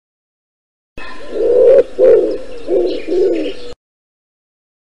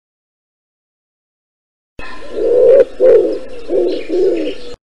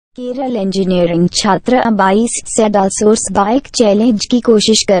Kerala engineering छात्र 22 saddle source bike challenge की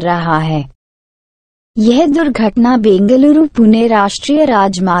कोशिश कर रहा है। यह दुर्घटना बेंगलुरु पुणे राष्ट्रीय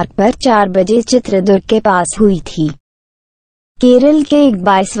राजमार्ग पर 4 बजे चित्रदुर्ग के पास हुई थी। केरल के एक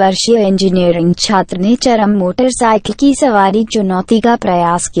 22 वर्षीय इंजीनियरिंग छात्र ने चरम मोटरसाइकिल की सवारी चुनौती का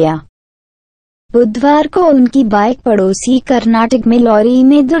प्रयास किया। बुधवार को उनकी बाइक पड़ोसी कर्नाटक में लॉरी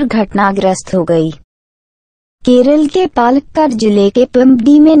में दुर्घटनाग्रस्त हो गई। केरल के पालक्काड जिले के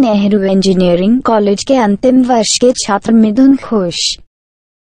पम्बडी में नेहरू इंजीनियरिंग कॉलेज के अंतिम वर्ष के छात्र मिथुन घोष,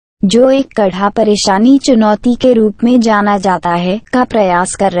 जो एक कड़ा परेशानी चुनौती के रूप में जाना जाता है, का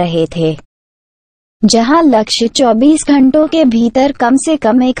प्रयास कर रहे थे, जहां लक्ष्य 24 घंटों के भीतर कम से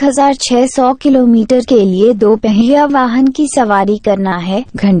कम 1600 किलोमीटर के लिए 2 पहिया वाहन की सवारी करना है।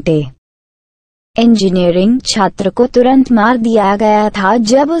 घंटे इंजीनियरिंग छात्र को तुरंत मार दिया गया था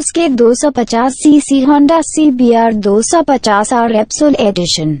जब उसके 250 सीसी होंडा CBR 250 और रेप्सोल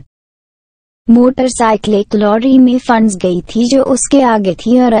एडिशन मोटरसाइकिल एक लॉरी में फंस गई थी जो उसके आगे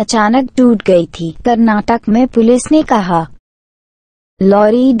थी और अचानक टूट गई थी, कर्नाटक में पुलिस ने कहा।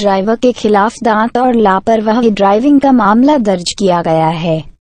 लॉरी ड्राइवर के खिलाफ दांत और लापरवाही ड्राइविंग का मामला दर्ज किया गया है।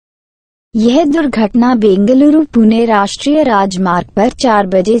 यह दुर्घटना बेंगलुरु पुणे राष्ट्रीय राजमार्ग पर 4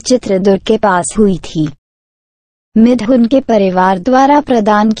 बजे चित्रदुर्ग के पास हुई थी। मिथुन के परिवार द्वारा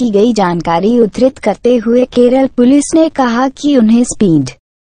प्रदान की गई जानकारी उद्धृत करते हुए केरल पुलिस ने कहा कि उन्हें स्पीड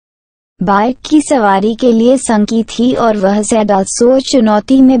बाइक की सवारी के लिए संकी थी और वह सेडल सोर्स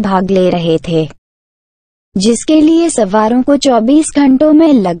चुनौती में भाग ले रहे थे, जिसके लिए सवारों को 24 घंटों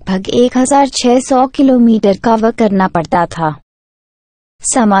में लगभग 1600 किलोमीटर कवर करना पड़ता था।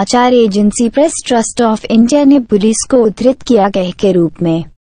 समाचार agency press trust of India ने पुलिस को उद्धृत किया के रूप में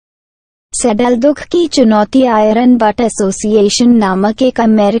सेडल दुख की चुनौती आयरन बट एसोसिएशन नामक एक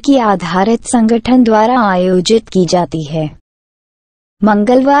अमेरिकी आधारित संगठन द्वारा आयोजित की जाती है।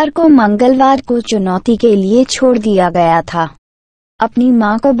 मंगलवार को चुनौती के लिए छोड़ दिया गया था। अपनी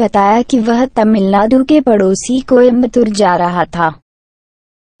मां को बताया कि वह तमिलनाडु के पड़ोसी कोयम्बटूर जा रहा था।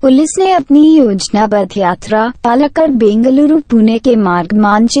 पुलिस ने अपनी योजनाबद्ध यात्रा पालक्काड बेंगलुरु पुणे के मार्ग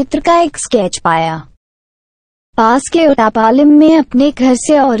मानचित्र का एक स्केच पाया। पास के ओटापालम में अपने घर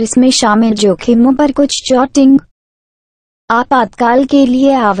से और इसमें शामिल जोखिमों पर कुछ जॉटिंग, आपातकाल के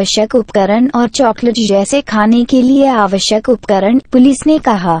लिए आवश्यक उपकरण और चॉकलेट जैसे खाने के लिए आवश्यक उपकरण, पुलिस ने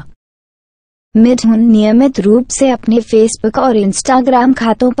कहा। मिथुन नियमित रूप से अपने फेसबुक और इंस्टाग्राम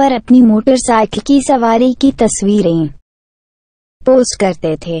खातों पर अपनी मोटरसाइकिल की सवारी की तस्वीरें पोस्ट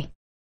करते थे।